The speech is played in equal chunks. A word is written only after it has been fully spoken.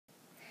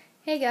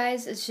Hey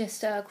guys, it's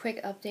just a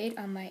quick update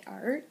on my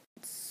art.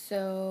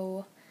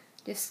 So,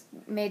 just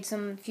made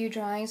some few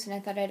drawings and I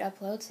thought I'd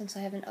upload since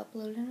I haven't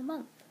uploaded in a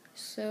month.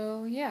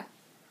 So, yeah.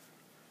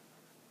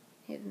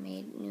 I've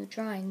made new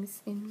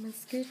drawings in my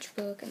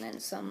sketchbook and then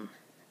some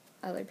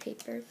other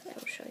papers I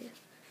will show you.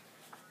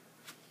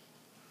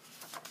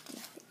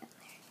 Nothing on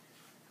there.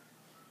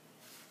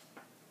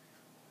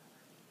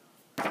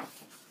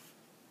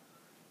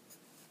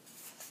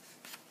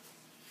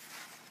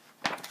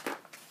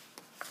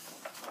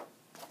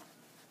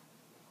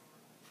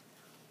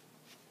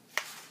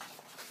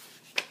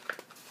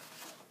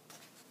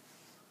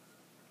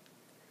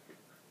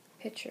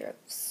 Picture of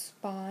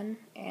Spawn,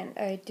 and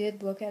I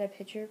did look at a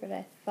picture, but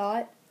I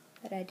thought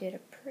that I did a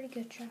pretty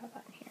good job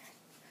on here.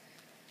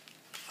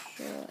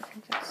 So I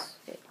think that's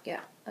it.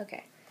 Yeah,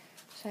 okay.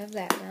 So I have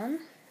that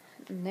done,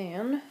 and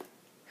then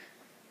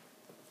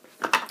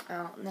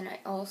I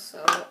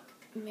also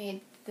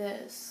made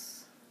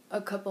this a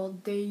couple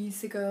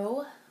days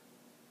ago.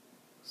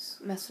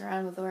 Just messing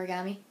around with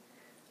origami.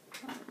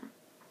 Put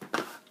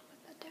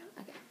that down.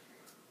 Okay.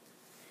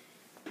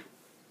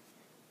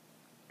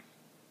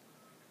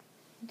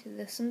 Do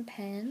this in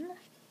pen.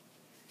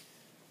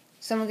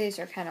 Some of these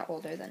are kind of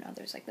older than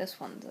others, like this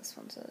one. This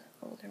one's an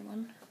older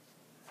one.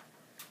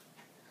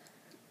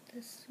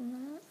 This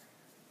one.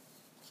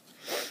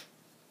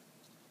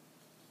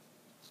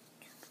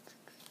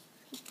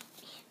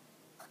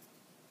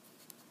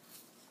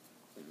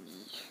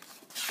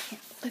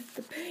 Can't lift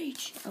the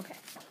page. Okay.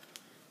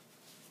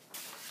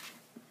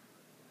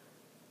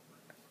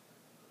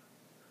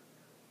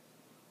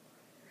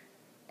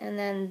 And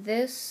then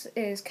this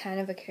is kind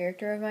of a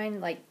character of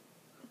mine, like,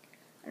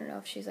 I don't know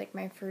if she's like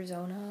my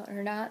persona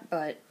or not,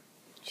 but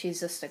she's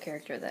just a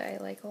character that I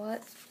like a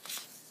lot.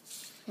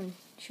 And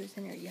she was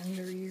in her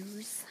younger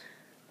years.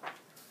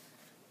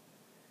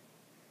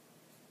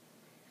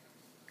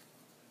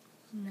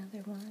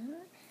 Another one.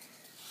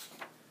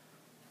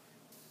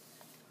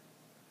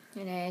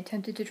 And I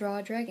attempted to draw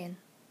a dragon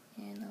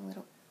and a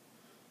little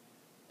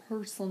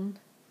person.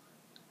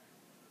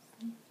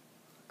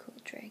 Cool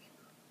dragon.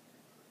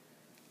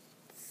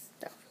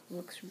 Stuff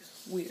looks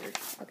weird.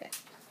 Okay.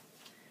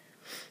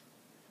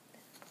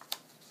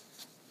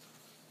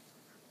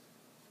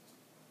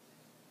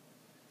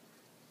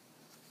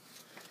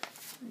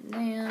 And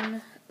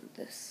then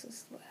this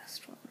is the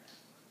last one.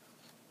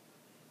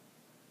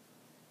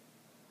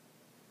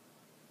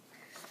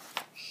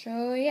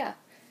 So yeah.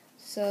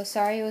 So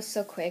sorry it was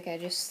so quick. I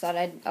just thought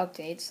I'd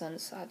update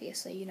since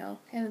obviously,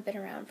 haven't been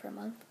around for a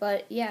month.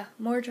 But yeah,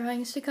 more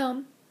drawings to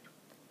come.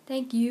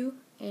 Thank you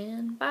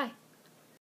and bye.